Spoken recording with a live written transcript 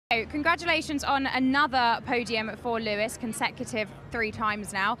Congratulations on another podium for Lewis, consecutive 3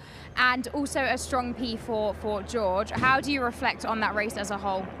 times now, and also a strong P4 for George. How do you reflect on that race as a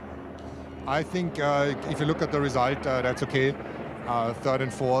whole? I think if you look at the result, that's okay, 3rd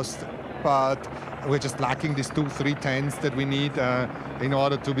and 4th, but we're just lacking these 2-3 tenths that we need in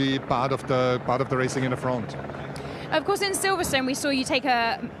order to be part of the racing in the front. Of course, in Silverstone, we saw you take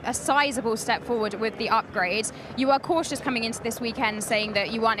a sizable step forward with the upgrades. You were cautious coming into this weekend, saying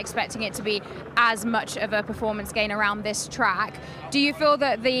that you weren't expecting it to be as much of a performance gain around this track. Do you feel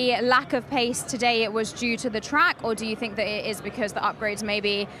that the lack of pace today was due to the track, or do you think that it is because the upgrades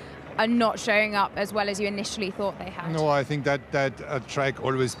maybe are not showing up as well as you initially thought they had? No, I think that track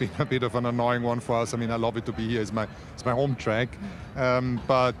always been a bit of an annoying one for us. I mean, I love it to be here. It's my home track.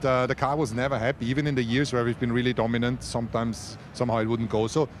 But the car was never happy, even in the years where we've been really dominant. Sometimes, somehow it wouldn't go.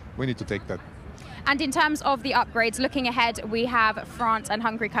 So we need to take that. And in terms of the upgrades, looking ahead, we have France and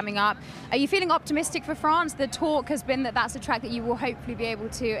Hungary coming up. Are you feeling optimistic for France? The talk has been that that's a track that you will hopefully be able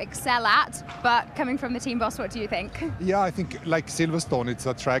to excel at. But coming from the team boss, what do you think? Yeah, I think like Silverstone, it's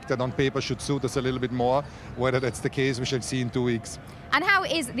a track that on paper should suit us a little bit more. Whether that's the case, we shall see in 2 weeks. And how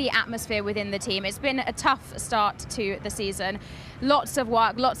is the atmosphere within the team? It's been a tough start to the season. Lots of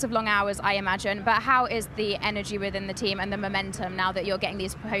work, lots of long hours, I imagine. But how is the energy within the team and the momentum now that you're getting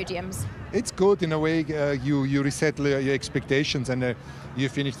these podiums? It's good in a way. You reset your expectations, and you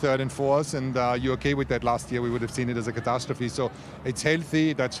finish 3rd and 4th, and you're okay with that. Last year we would have seen it as a catastrophe. So it's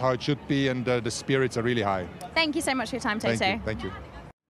healthy. That's how it should be, and the spirits are really high. Thank you so much for your time, Toto. Thank you.